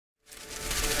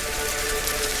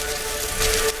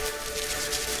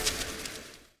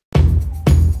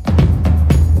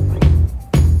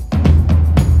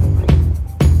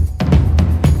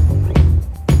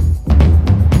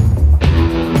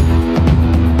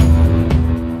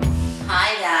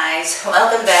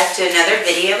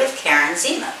video with Karen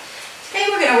Zima. Today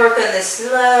we're going to work on this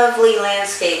lovely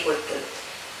landscape with the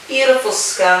beautiful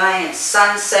sky and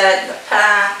sunset and the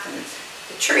path and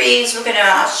the trees.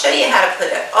 I'll show you how to put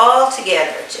it all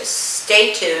together. Just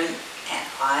stay tuned and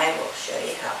I will show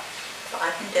you how. If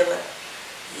I can do it,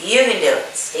 you can do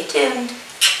it. Stay tuned.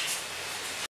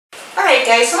 Alright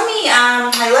guys,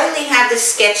 I lightly have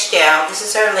this sketched out. This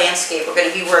is our landscape we're going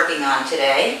to be working on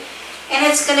today. And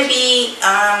it's going to be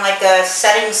like a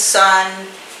setting sun,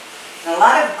 and a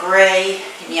lot of gray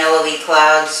and yellowy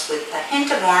clouds with a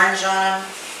hint of orange on them.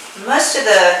 Most of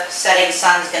the setting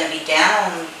sun is going to be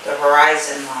down on the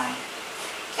horizon line,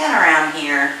 down around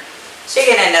here. So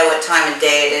you're going to know what time of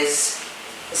day it is.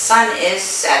 The sun is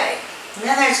setting. And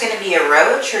then there's going to be a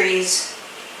row of trees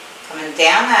coming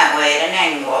down that way at an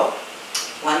angle.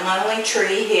 One lonely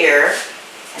tree here.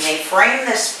 And they frame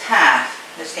this path.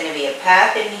 There's going to be a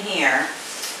path in here,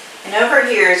 and over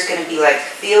here is going to be like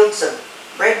fields of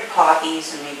red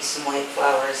poppies and maybe some white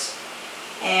flowers,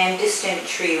 and distant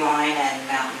tree line and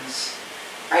mountains.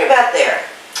 Right about there.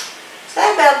 So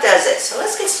that about does it. So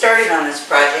let's get started on this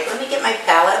project. Let me get my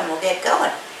palette and we'll get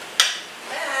going.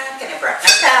 Back, and I brought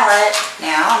my palette.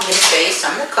 Now I'm going to show you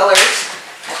some of the colors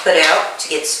I put out to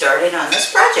get started on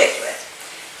this project with.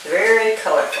 Very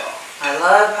colorful. I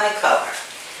love my color.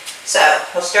 So,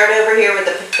 we'll start over here with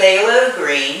the phthalo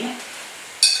green.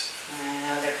 I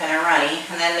know they're kind of runny.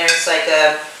 And then there's like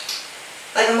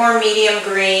a more medium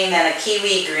green and a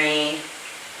kiwi green,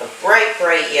 a bright,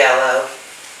 bright yellow,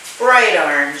 bright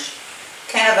orange,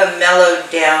 kind of a mellowed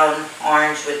down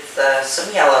orange with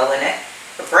some yellow in it,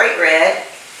 a bright red,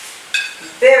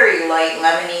 very light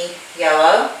lemony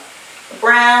yellow, a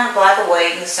brown, black and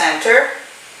white in the center.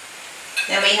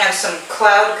 Then we have some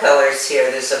cloud colors here.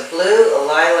 There's a blue, a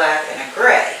lilac, and a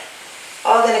gray.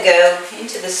 All going to go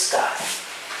into the sky.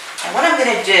 And what I'm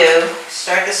going to do,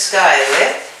 start the sky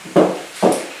with,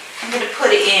 I'm going to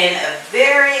put in a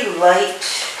very light,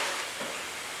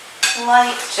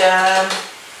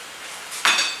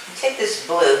 take this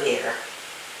blue here.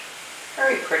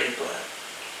 Very pretty blue.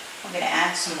 I'm going to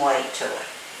add some white to it.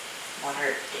 Water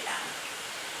it down.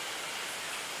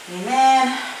 And then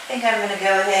I think I'm going to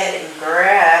go ahead and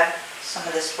grab some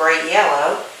of this bright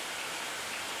yellow.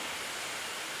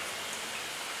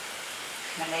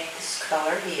 I'm going to make this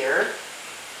color here.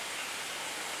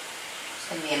 It's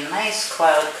going to be a nice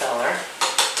cloud color.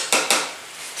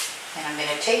 And I'm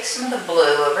going to take some of the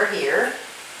blue over here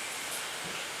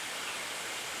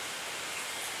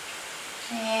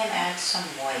and add some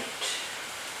white.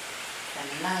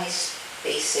 A nice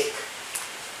basic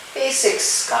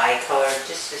sky color.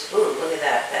 Ooh, look at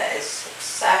that. That is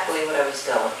exactly what I was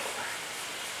going for.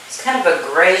 It's kind of a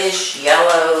grayish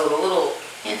yellow, a little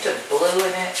hint of blue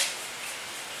in it.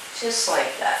 Just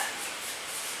like that.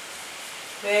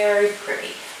 Very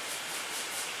pretty.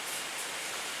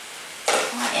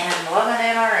 I am loving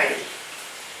it already.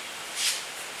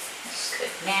 Let's go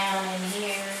down in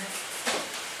here.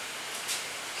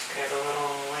 Let's grab a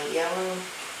little white yellow.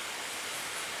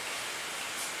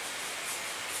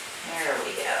 There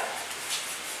we go.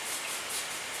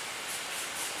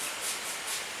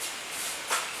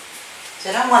 So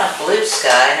I don't want a blue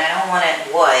sky, and I don't want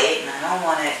it white, and I don't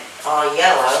want it all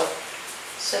yellow.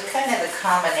 So kind of the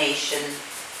combination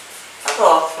of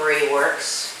all three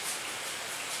works.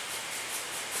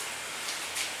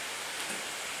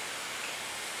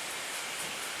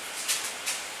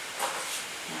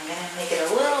 I'm going to make it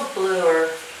a little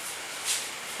bluer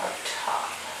up top.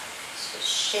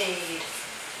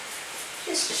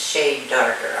 Just a shade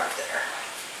darker up there.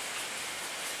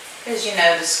 Because you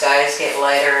know the skies get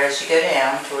lighter as you go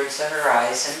down towards the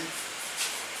horizon.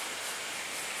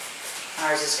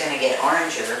 Ours is going to get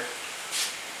oranger.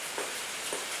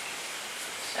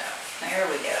 So, there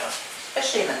we go.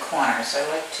 Especially in the corners. I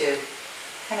like to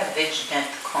kind of vignette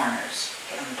the corners.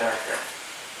 Get them darker.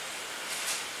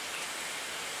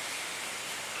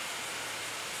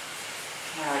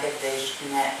 I like a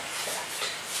vignette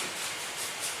effect.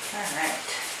 Alright.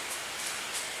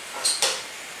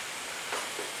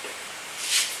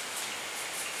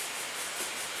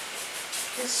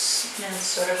 Just in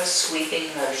sort of a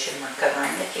sweeping motion, we're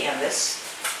covering the canvas.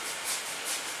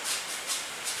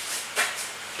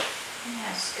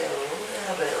 Let's go a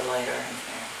little bit lighter in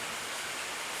here.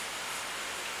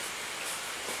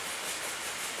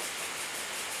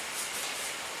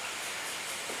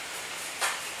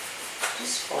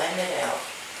 Just blend it out.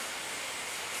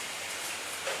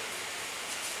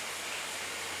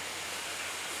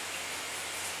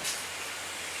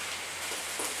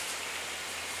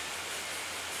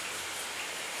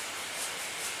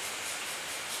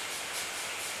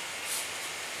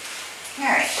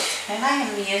 Alright, and I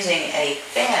am using a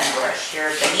fan brush here,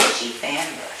 a Benici fan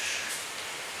brush,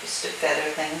 just to feather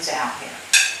things out here.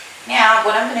 Now,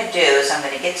 what I'm going to do is I'm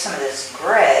going to get some of this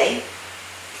gray,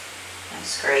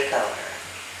 nice gray color,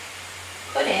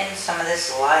 put in some of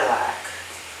this lilac.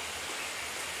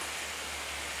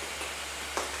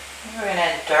 And we're going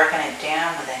to darken it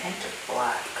down with a hint of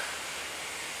black.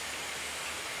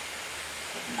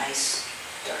 Get a nice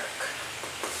dark.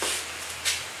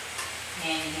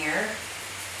 And here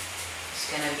is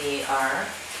going to be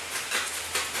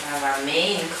one of our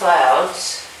main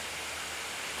clouds.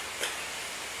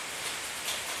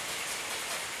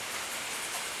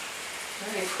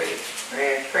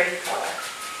 Very pretty color.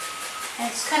 And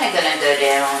it's kind of going to go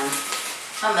down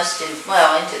almost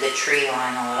into the tree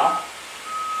line a little.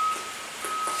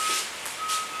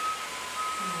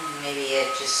 Maybe it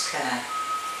just kind of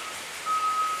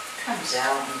comes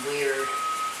out in weird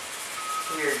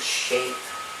shape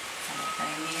kind of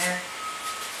thing here.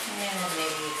 And then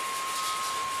maybe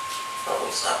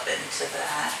bubbles up into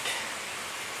that.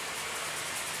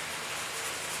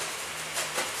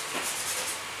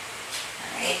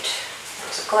 Alright,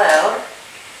 that's a cloud.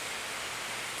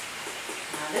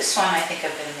 Now this one I think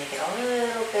I'm going to make it a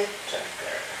little bit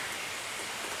darker.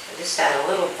 So just add a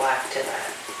little black to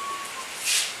that.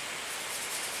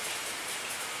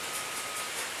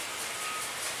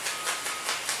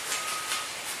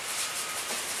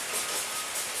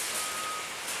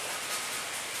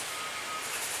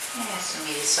 Yeah, so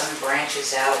maybe some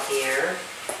branches out here.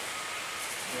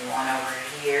 Maybe one over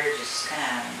here, just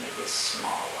kind of maybe a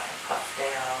small one puffed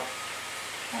out.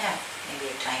 Yeah,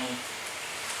 maybe a tiny,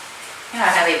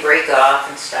 how they break off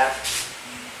and stuff.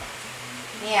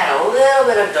 Yeah, a little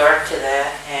bit of dark to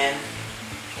that, and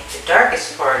get the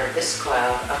darkest part of this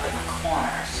cloud up in the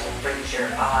corner, so it brings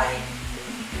your eye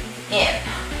in.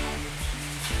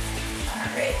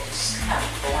 Alright, just kind of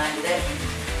blend it.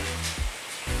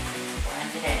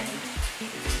 Blend it in.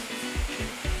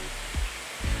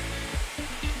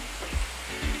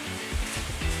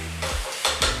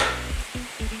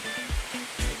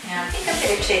 Now I think I'm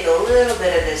going to take a little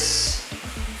bit of this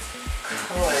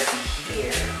color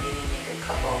here, maybe make a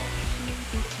couple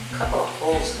of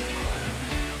holes in the color.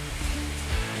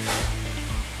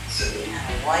 So we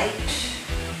have white,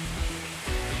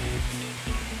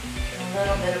 a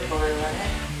little bit of blue in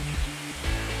it,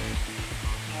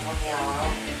 a little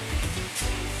yellow.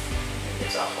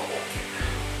 There's a hole here.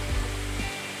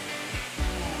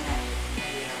 And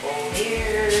maybe a hole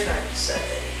here, like so.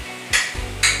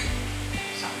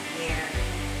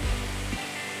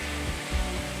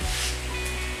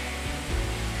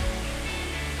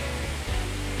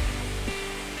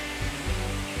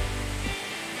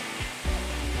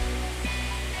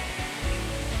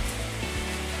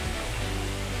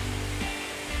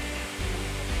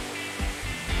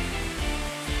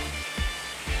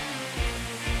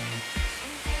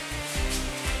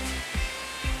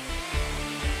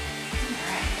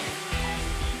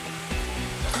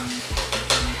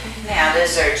 Now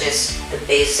those are just the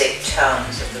basic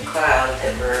tones of the cloud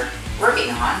that we're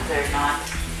working on. They're not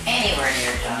anywhere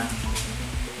near done.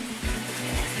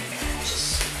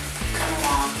 Just come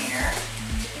along here.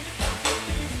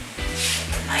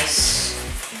 A nice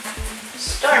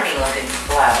stormy looking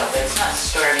cloud, but it's not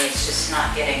stormy, it's just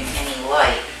not getting any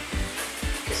light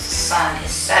because the sun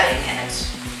is setting and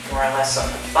it's more or less on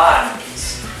the bottom of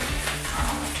these, not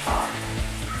on the top.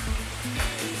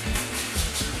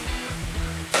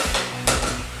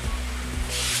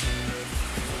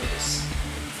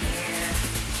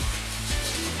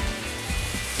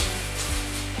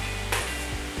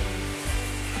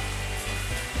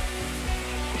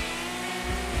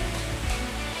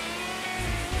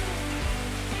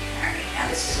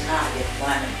 This is not a good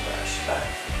blending brush, but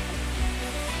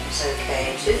it's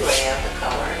okay to lay out the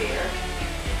color here.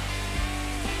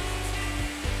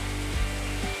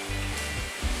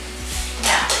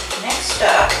 Now, next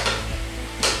up,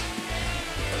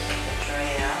 dry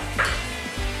out,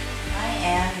 I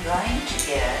am going to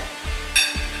get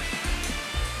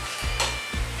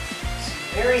some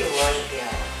very light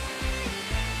yellow.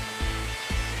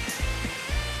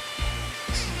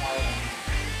 Some white in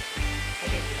there.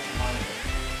 Get it even lighter.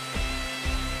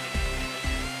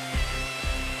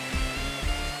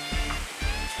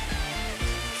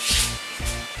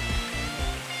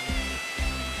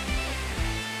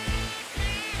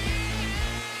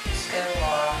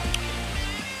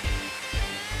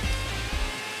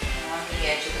 The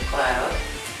edge of the cloud.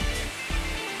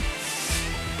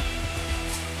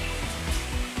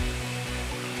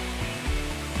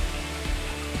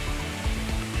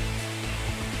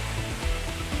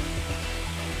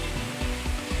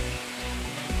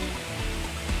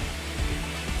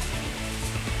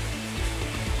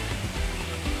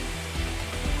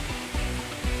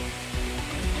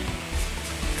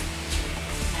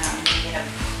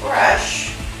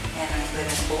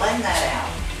 going to blend that out.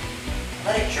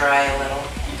 Let it dry a little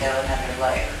and go another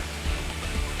layer.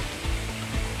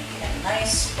 Get a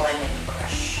nice blending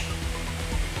brush.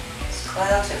 These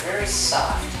clouds are very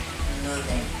soft and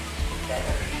moving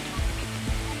better.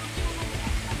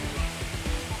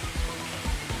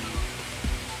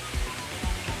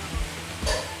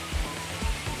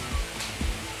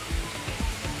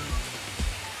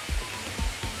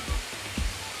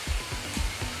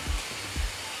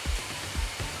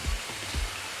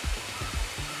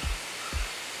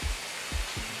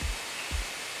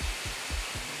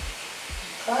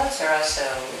 Clouds are also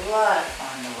a lot of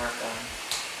fun to work on.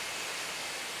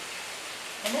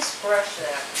 And this brush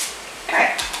there.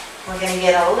 Alright, we're going to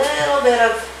get a little bit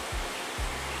of,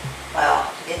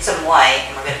 well, get some white,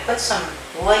 and we're going to put some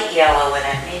light yellow in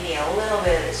it, maybe a little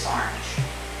bit of this orange.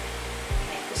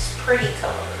 Make this pretty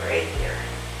color right here.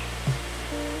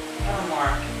 A little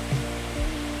more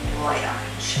light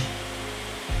orange.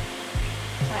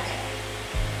 Okay.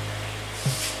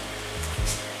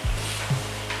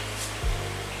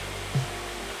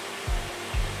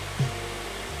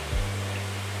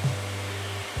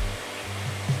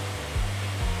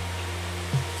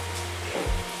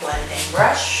 Blending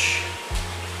brush,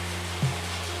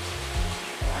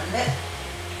 blend it.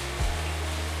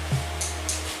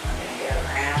 I'm going to go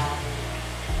around,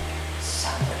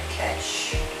 some would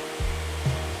catch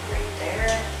right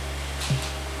there.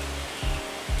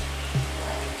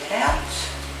 Blend it out,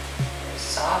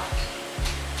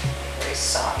 very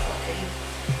soft looking.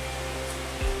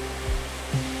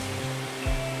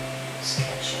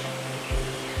 Sketching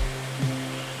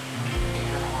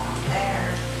down along there.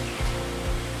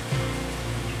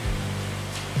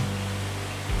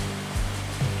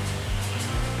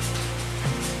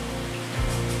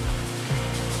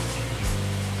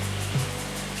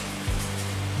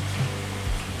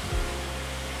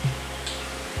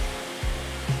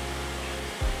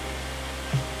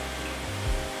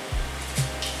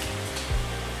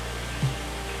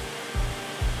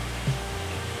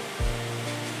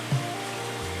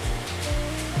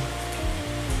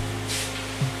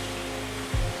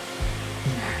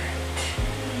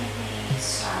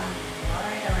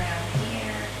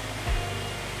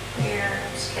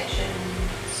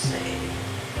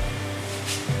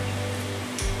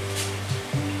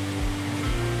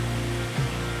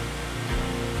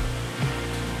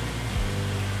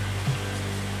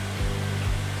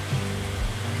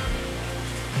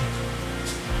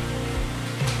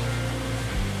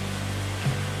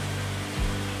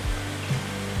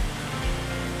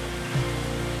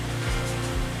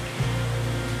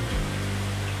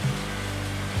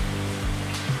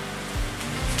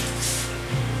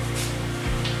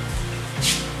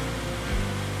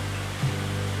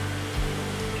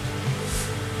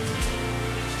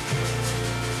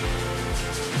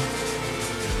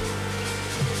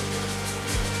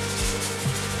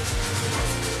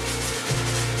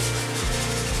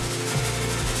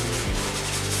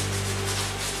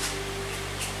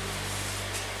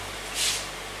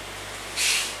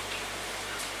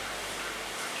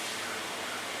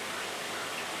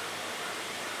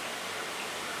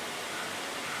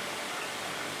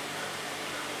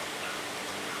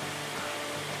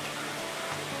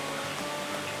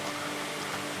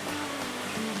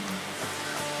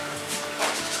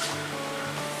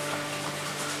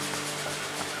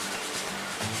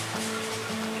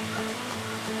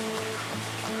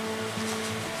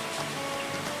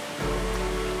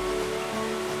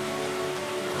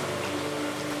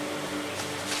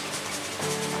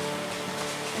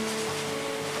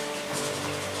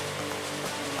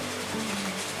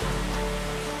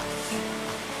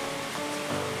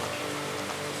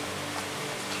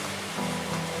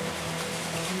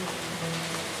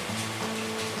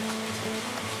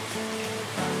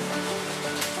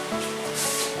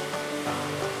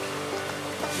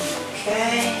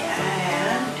 Okay,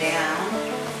 and down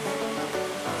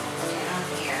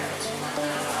here, let's blend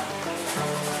that up.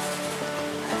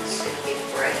 That's going to be the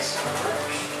brightest part.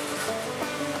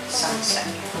 Sunset.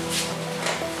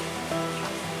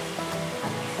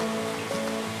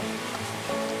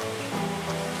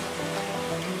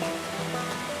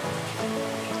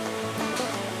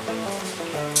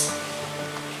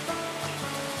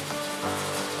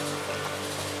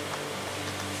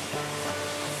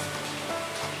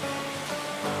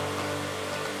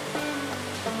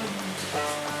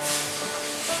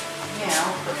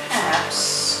 Perhaps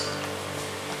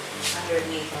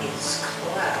underneath these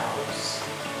clouds,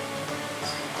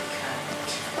 it's going to be kind of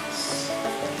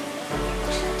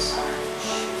intense orange.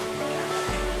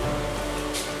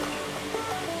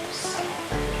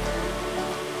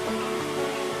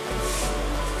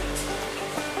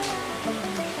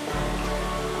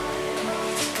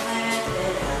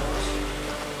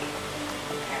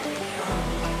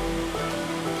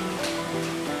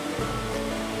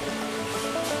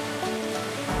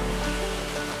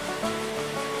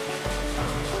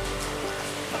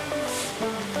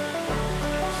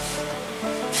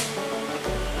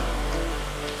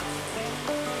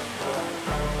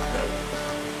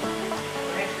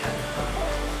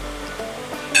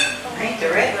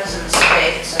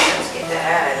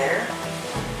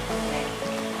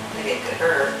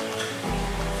 hurt.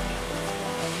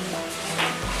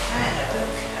 Kind of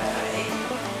okay.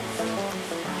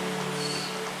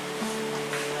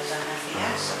 Because I have the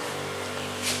acid.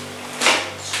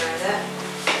 Let's try that.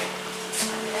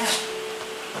 Find it out.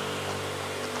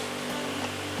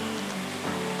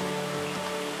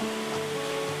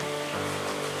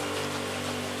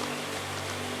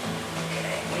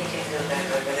 Okay, we can go back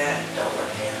over that and dull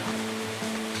it down.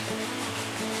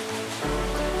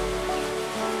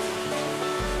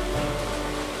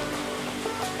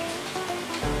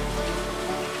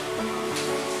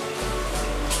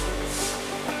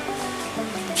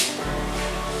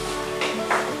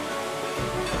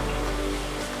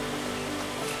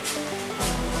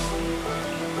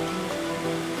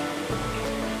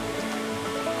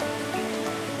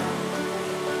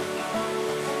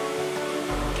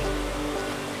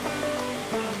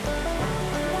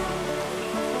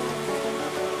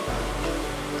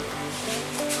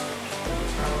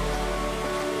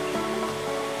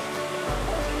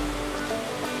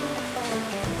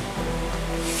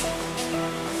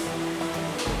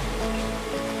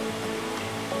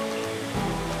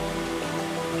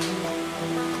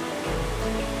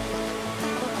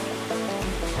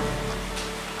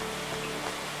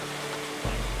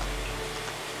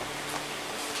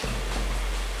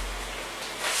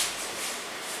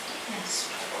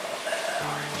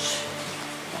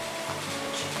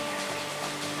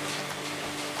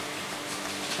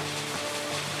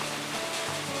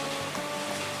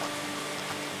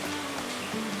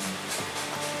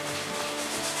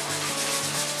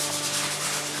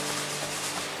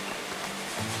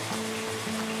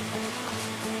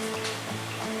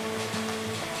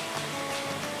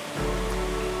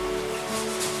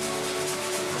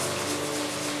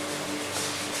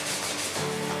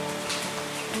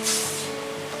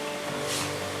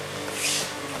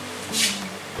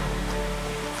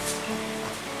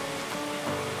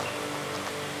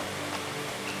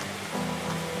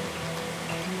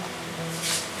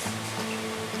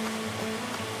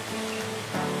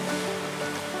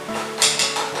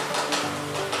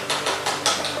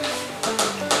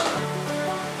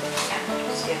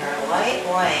 Light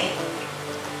white.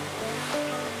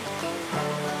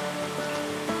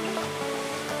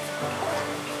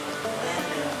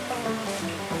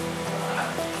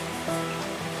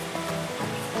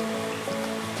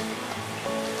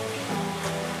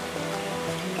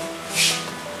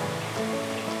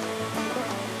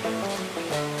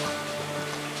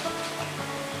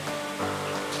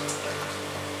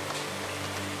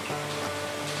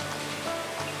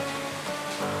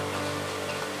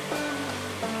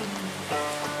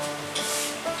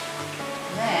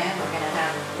 Blend it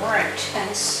up. More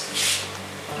intense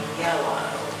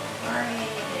yellow right in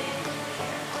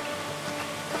here.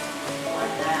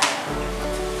 Blend that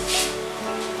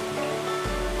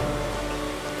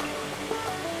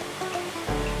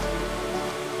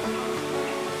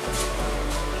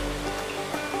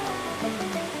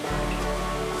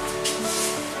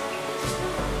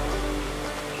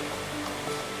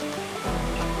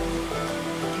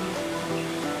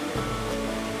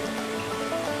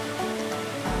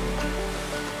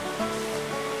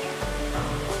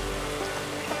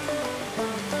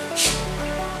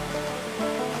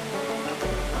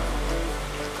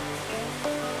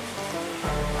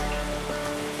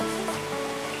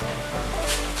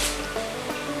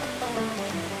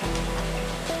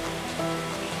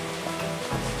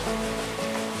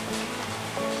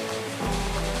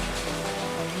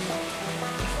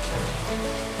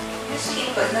just keep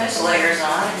putting those layers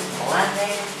on and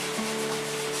blending.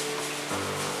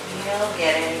 You'll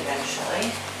get it eventually.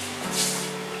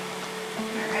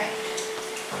 Alright.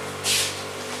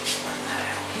 Blend that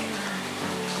out here.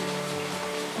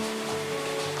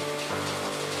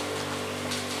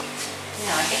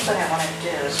 Now I think what I want to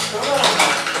do is put a little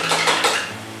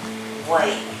more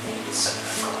white in some of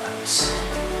the gloves.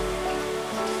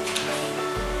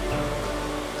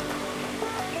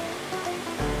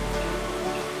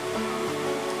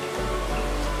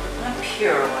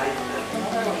 Pure white, but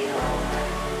a little yellow.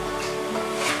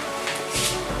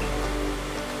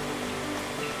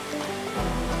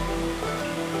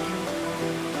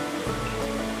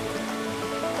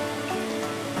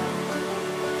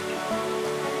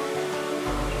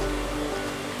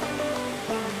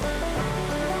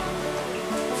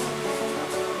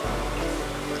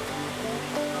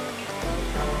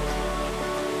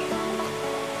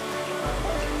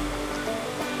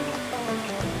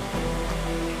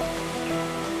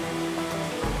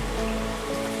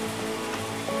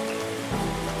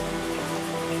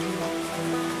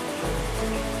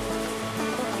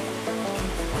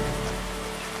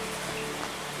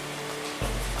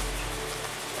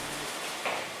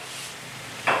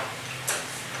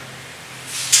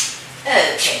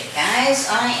 Guys,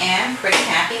 I am pretty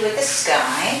happy with the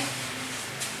sky.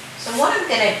 So what I'm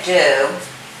going to do,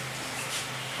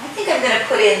 I think I'm going to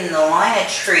put in the line of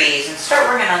trees and start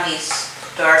working on these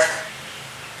dark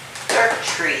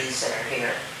trees that are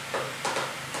here.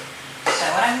 So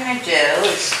what I'm going to do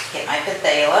is get my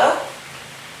phthalo,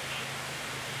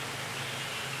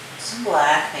 some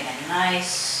black, make a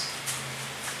nice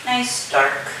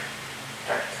dark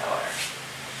color.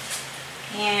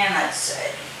 And let's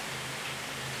see.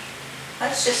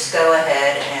 Let's just go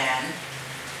ahead and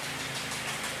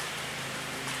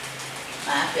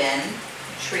map in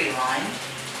the tree line.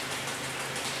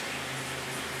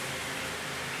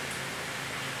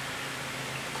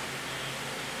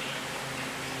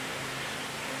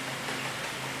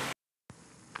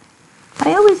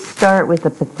 I always start with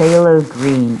a phthalo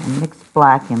green and mix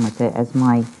black in with it as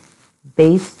my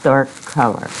base dark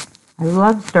color. I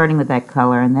love starting with that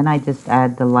color, and then I just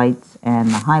add the lights and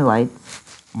the highlights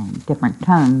and different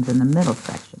tones in the middle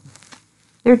section.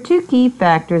 There are two key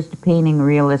factors to painting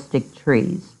realistic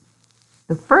trees.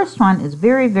 The first one is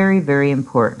very, very, very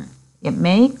important. It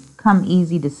may come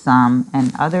easy to some,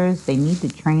 and others, they need to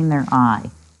train their eye.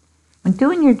 When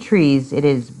doing your trees, it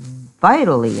is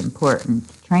vitally important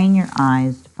to train your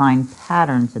eyes to find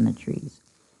patterns in the trees.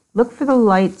 Look for the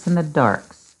lights and the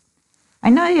darks. I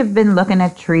know you've been looking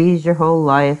at trees your whole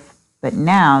life, but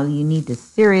now you need to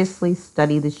seriously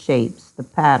study the shapes, the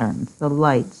patterns, the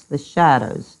lights, the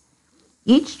shadows.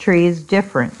 Each tree is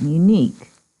different and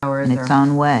unique in its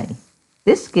own way.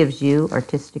 This gives you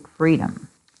artistic freedom.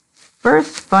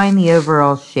 First, find the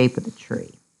overall shape of the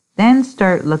tree. Then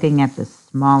start looking at the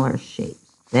smaller shapes.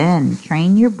 Then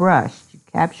train your brush to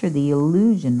capture the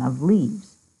illusion of leaves.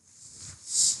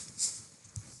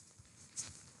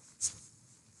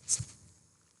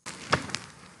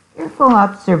 Careful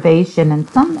observation and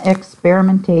some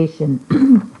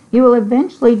experimentation, you will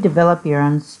eventually develop your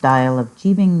own style of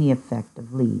achieving the effect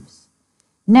of leaves.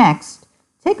 Next,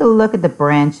 take a look at the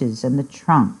branches and the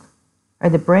trunk. Are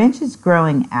the branches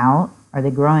growing out? Are they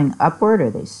growing upward?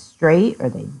 Are they straight? Are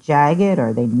they jagged?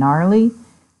 Are they gnarly?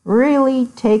 Really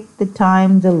take the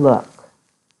time to look.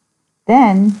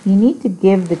 Then you need to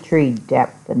give the tree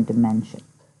depth and dimension.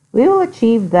 We will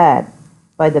achieve that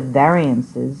by the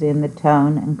variances in the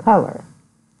tone and color.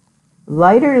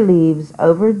 Lighter leaves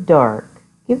over dark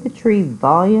give the tree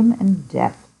volume and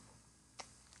depth.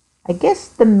 I guess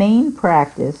the main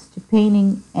practice to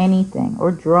painting anything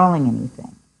or drawing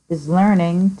anything is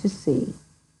learning to see.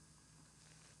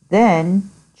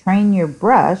 Then train your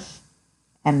brush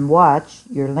and watch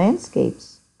your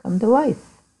landscapes come to life.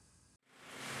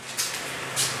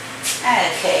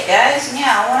 Okay guys,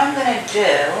 now what I'm going to do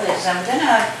is I'm going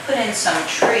to put in some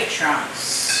tree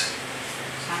trunks.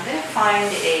 So I'm going to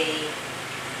find a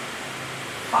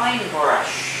fine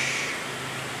brush,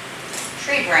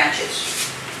 tree branches.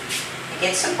 I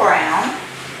get some brown,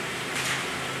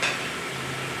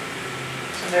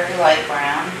 some very light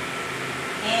brown,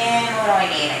 and what do I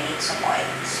need? I need some white.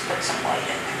 Let's put some white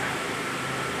in there.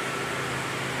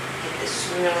 Get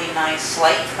this really nice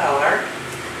light color.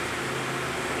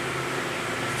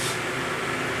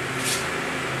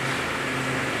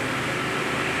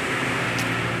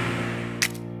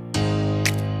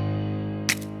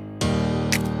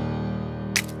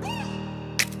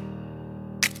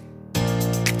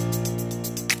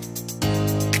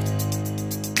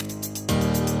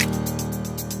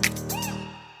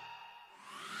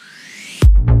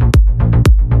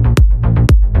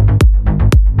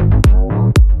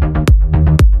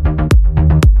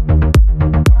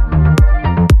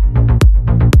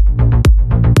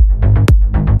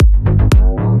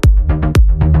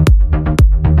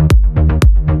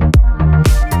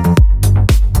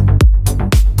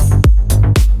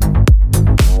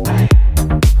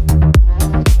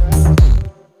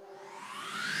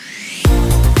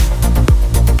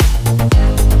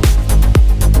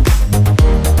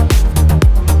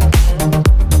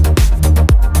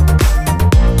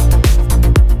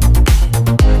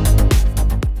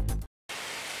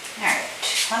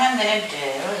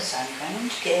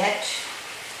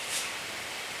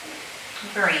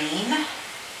 Green.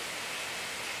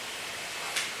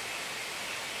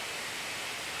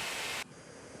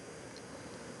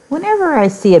 Whenever I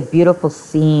see a beautiful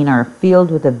scene or a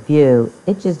field with a view,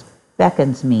 it just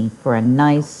beckons me for a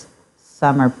nice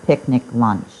summer picnic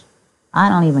lunch. I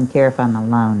don't even care if I'm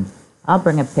alone. I'll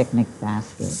bring a picnic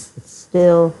basket. It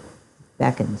still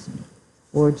beckons me.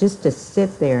 Or just to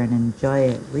sit there and enjoy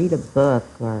it, read a book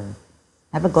or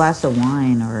have a glass of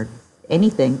wine or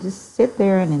anything. Just sit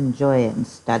there and enjoy it and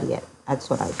study it. That's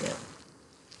what I do.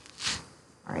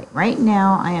 Alright, right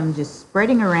now I am just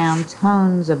spreading around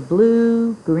tones of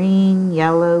blue, green,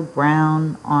 yellow,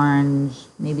 brown, orange,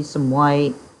 maybe some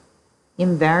white,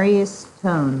 in various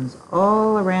tones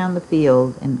all around the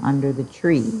field and under the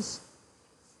trees.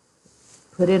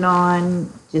 Put it on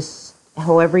just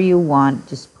however you want,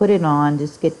 just put it on,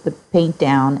 just get the paint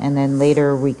down, and then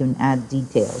later we can add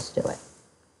details to it.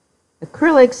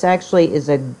 Acrylics actually is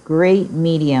a great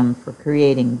medium for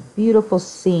creating beautiful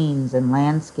scenes and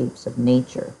landscapes of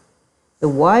nature. The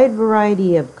wide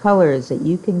variety of colors that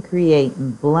you can create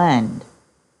and blend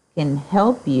can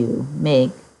help you make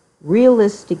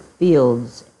realistic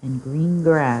fields and green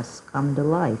grass come to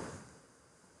life.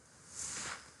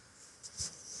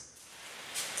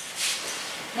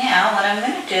 Now what I'm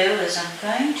going to do is I'm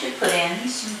going to put in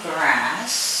some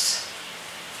grass.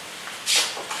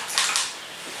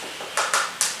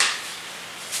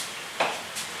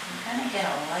 I'm going to get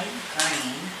a light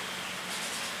green.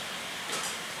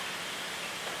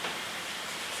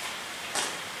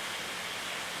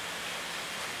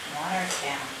 Water it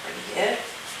down pretty good.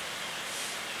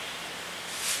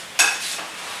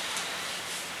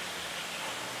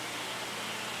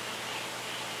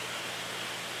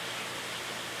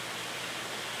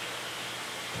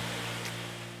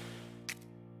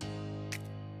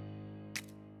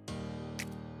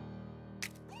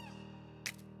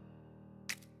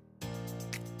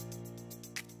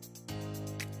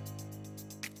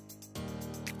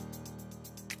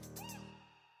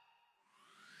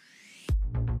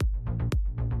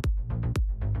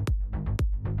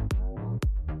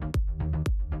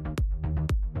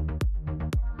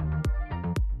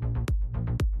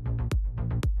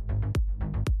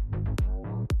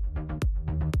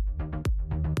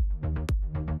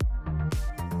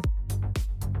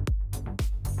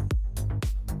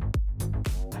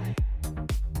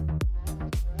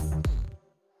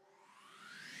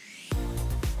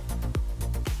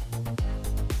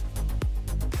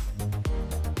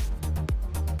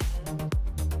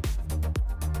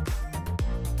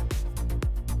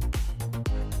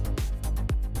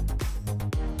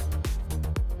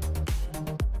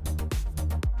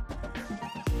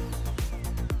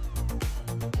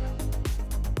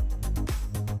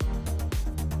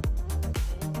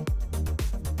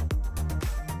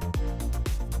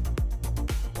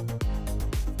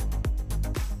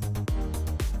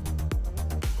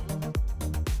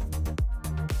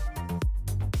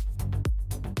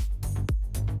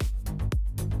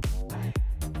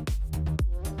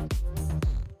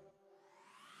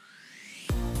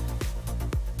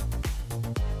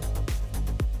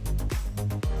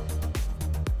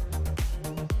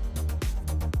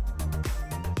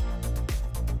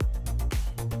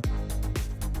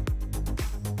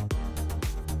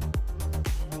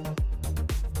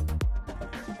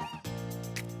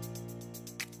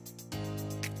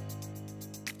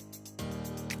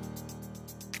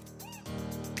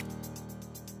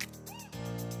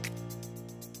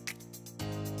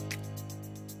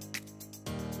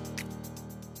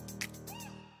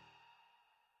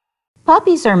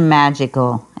 Poppies are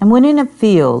magical, and when in a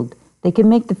field, they can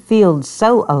make the field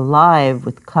so alive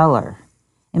with color.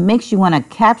 It makes you want to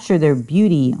capture their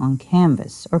beauty on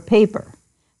canvas or paper.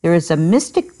 There is a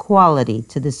mystic quality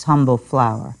to this humble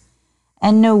flower,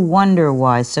 and no wonder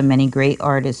why so many great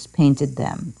artists painted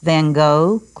them. Van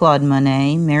Gogh, Claude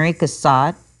Monet, Mary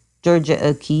Cassatt, Georgia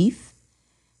O'Keeffe.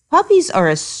 Poppies are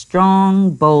a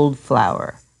strong, bold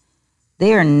flower.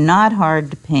 They are not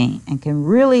hard to paint and can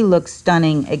really look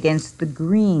stunning against the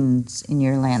greens in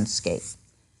your landscape.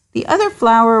 The other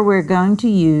flower we're going to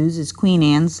use is Queen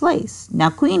Anne's lace. Now,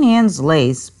 Queen Anne's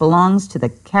lace belongs to the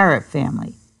carrot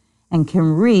family and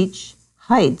can reach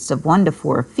heights of 1 to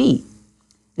 4 feet.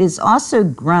 It is also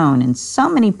grown in so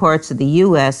many parts of the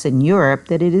U.S. and Europe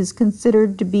that it is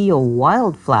considered to be a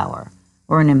wildflower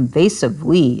or an invasive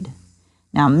weed.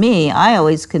 Now I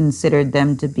always considered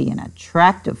them to be an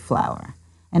attractive flower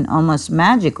and almost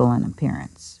magical in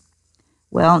appearance.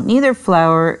 Well, neither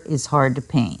flower is hard to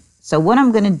paint. So what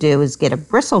I'm going to do is get a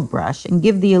bristle brush and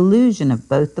give the illusion of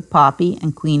both the poppy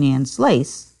and Queen Anne's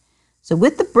lace. So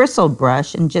with the bristle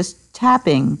brush and just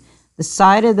tapping the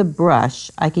side of the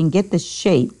brush, I can get the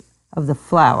shape of the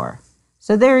flower.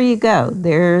 So there you go.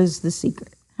 There's the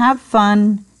secret. Have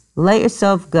fun. Let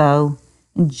yourself go.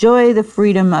 Enjoy the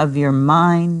freedom of your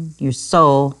mind, your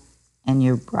soul, and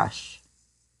your brush.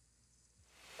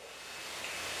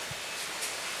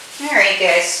 All right,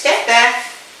 guys, step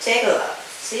back, take a look.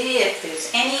 See if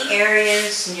there's any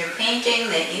areas in your painting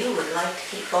that you would like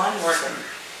to keep on working.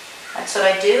 That's what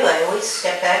I do. I always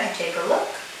step back and take a look.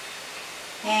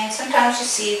 And sometimes you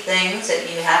see things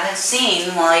that you haven't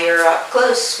seen while you're up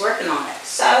close working on it.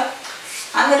 So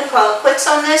I'm going to call it quits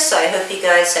on this, so I hope you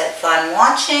guys had fun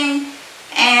watching.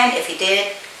 And if you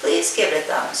did, please give it a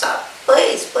thumbs up.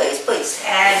 Please, please, please.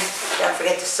 And don't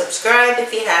forget to subscribe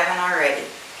if you haven't already.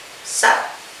 So,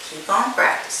 keep on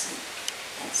practicing.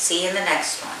 And see you in the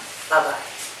next one.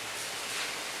 Bye-bye.